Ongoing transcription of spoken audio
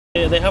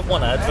They have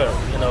one advert,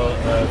 you know,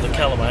 the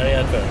Calamari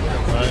advert,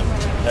 right?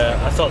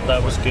 I thought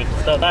that was good.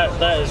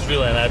 That is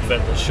really an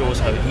advert that shows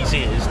how easy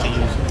it is to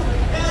use.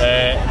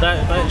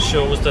 That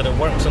shows that it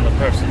works on the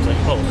person's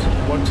impulse.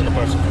 It works on the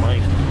person's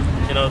mind.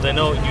 You know, they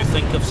know you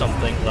think of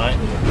something, right?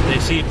 They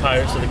see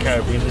Pirates of the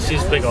Caribbean, they see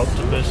this big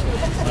octopus,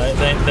 right?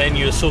 Then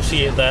you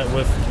associate that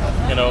with,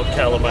 you know,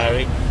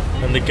 calamari,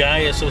 and the guy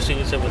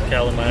associates it with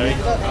calamari.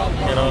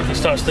 You know, he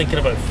starts thinking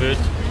about food.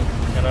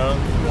 You know,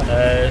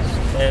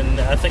 and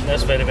I think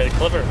that's very, very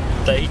clever.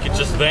 That he could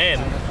just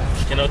then,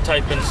 you know,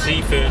 type in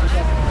seafood,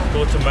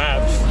 go to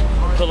maps,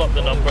 pull up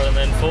the number, and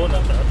then phone.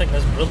 I think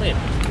that's brilliant.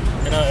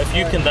 You know, if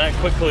you can that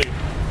quickly,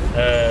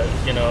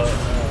 you know,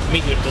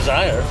 meet your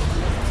desire,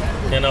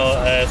 you know,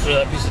 through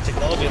that piece of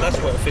technology, that's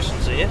what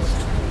efficiency is.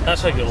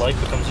 That's how your life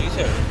becomes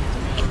easier.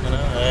 You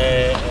know,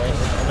 and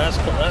that's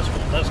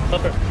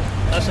clever.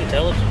 That's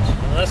intelligence.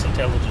 That's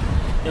intelligent.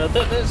 You know,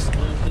 these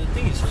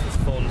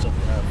phones that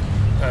we have.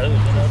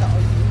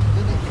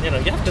 You know,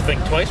 you have to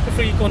think twice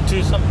before you go and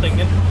do something,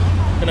 and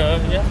you know,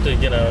 you have to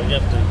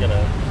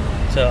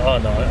say, oh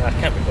no, I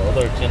can't be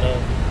bothered. You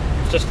know,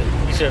 it's just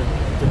easier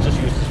to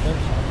just use this phone.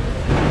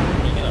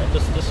 You know,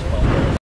 this is fun.